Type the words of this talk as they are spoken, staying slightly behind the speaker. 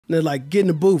And they're like, get in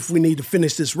the booth. We need to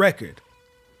finish this record.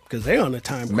 Because they on a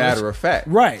time crunch. Matter of fact.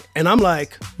 Right. And I'm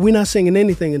like, we're not singing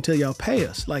anything until y'all pay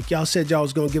us. Like, y'all said y'all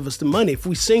was going to give us the money. If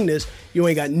we sing this, you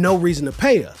ain't got no reason to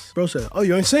pay us. Bro said, oh,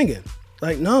 you ain't singing?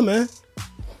 Like, no, man.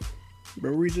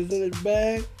 Bro reaches in his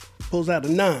bag, pulls out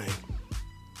a 9.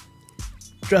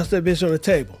 Drops that bitch on the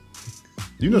table.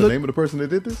 You know the name of the person that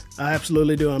did this? I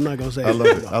absolutely do. I'm not going to say it. I love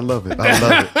it. I love it. I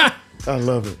love it. I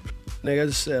love it. Nigga, I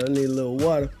just said I need a little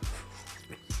water.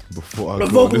 Before I My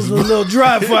vocals are a little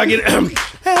dry before I get at night.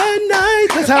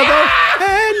 That's how I go.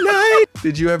 At night.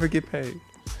 Did you ever get paid?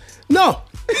 No.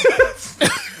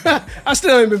 I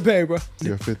still ain't been paid, bro.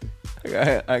 You're 50. I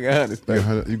got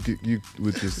 100. You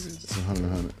would just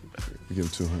 100. You give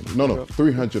him 200. No,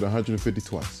 300, 150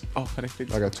 twice. Oh,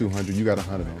 150. I got 200. You got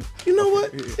 100 on it. You know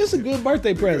what? It's a good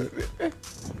birthday present.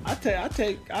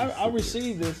 I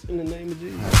receive this in the name of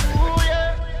Jesus. Ooh,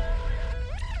 yeah.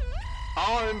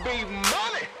 R&B Money.